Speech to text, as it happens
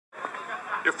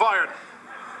You're fired.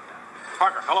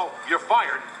 Parker, hello. You're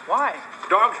fired. Why?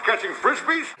 Dogs catching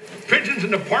frisbees? Pigeons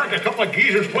in the park, a couple of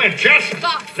geezers playing chess?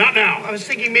 Stop. Not now. I was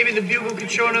thinking maybe the Bugle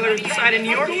could show another side of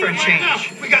New York for a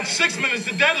change. We got 6 minutes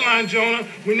to deadline, Jonah.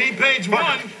 We need page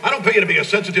Parker, 1. I don't pay you to be a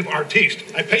sensitive artiste.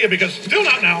 I pay you because, still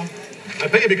not now. I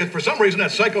pay you because for some reason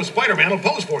that psycho Spider-Man will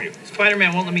pose for you.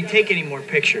 Spider-Man won't let me take any more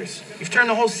pictures. You've turned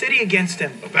the whole city against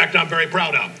him. A fact I'm very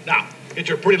proud of. Now, get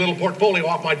your pretty little portfolio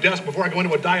off my desk before I go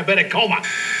into a diabetic coma.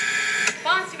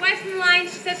 Boss, your wife's in the line. She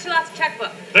said she lost a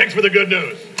checkbook. Thanks for the good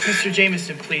news. Mr.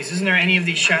 Jameson, please, isn't there any of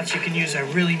these shots you can use? I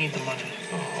really need the money.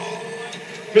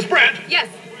 Miss Brandt? Yes.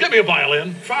 Get me a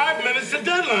violin. 5 minutes to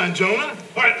deadline, Jonah.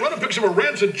 All right, run a picture of a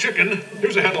rancid chicken.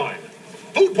 Here's a headline.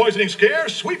 Food poisoning scare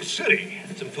sweeps city.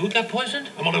 Some food got poisoned?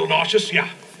 I'm a little nauseous, yeah.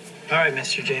 All right,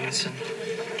 Mr. Jameson.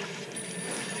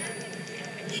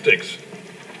 Stinks.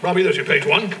 Robbie, there's your page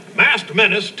 1. Masked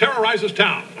menace terrorizes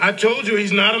town. I told you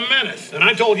he's not a menace. And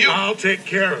I told you. I'll take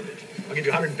care of it. I'll give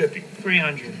you 150.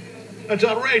 300. That's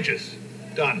outrageous.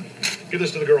 Done. Give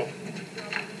this to the girl.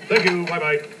 Thank you.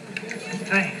 Bye-bye.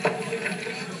 Hi.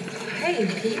 Hey,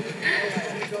 Pete.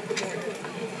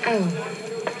 Oh.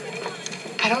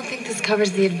 I don't think this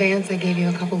covers the advance I gave you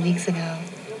a couple weeks ago.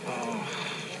 Oh,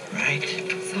 right.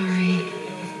 Sorry.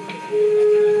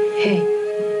 Hey.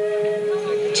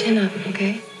 Chin up,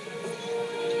 okay?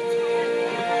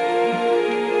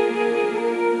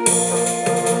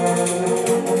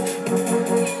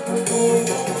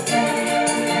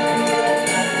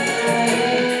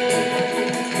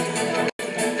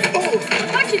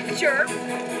 Watch it, jerk.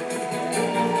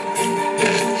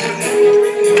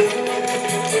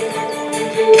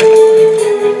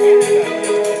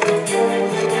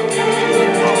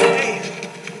 Hey.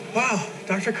 Wow,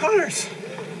 Dr. Connors.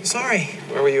 Sorry.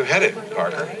 Where were you headed,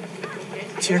 Parker?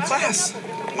 To your class.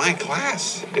 My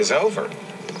class is over.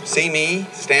 See me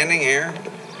standing here?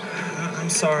 I'm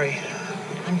sorry.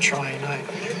 I'm trying.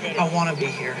 I want to be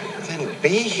here. Then be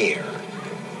here.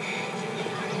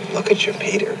 Look at you,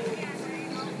 Peter.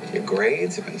 Your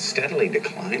grades have been steadily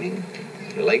declining.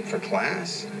 You're late for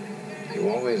class. You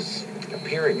always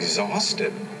appear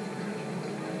exhausted.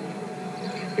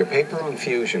 Your paper on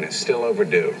fusion is still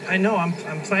overdue. I know. I'm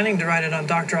planning to write it on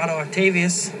Dr. Otto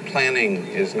Octavius. Planning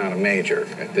is not a major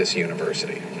at this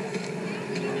university.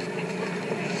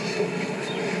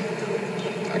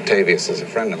 Octavius is a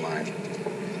friend of mine.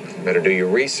 You better do your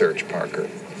research, Parker.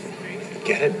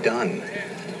 Get it done,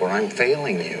 or I'm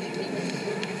failing you.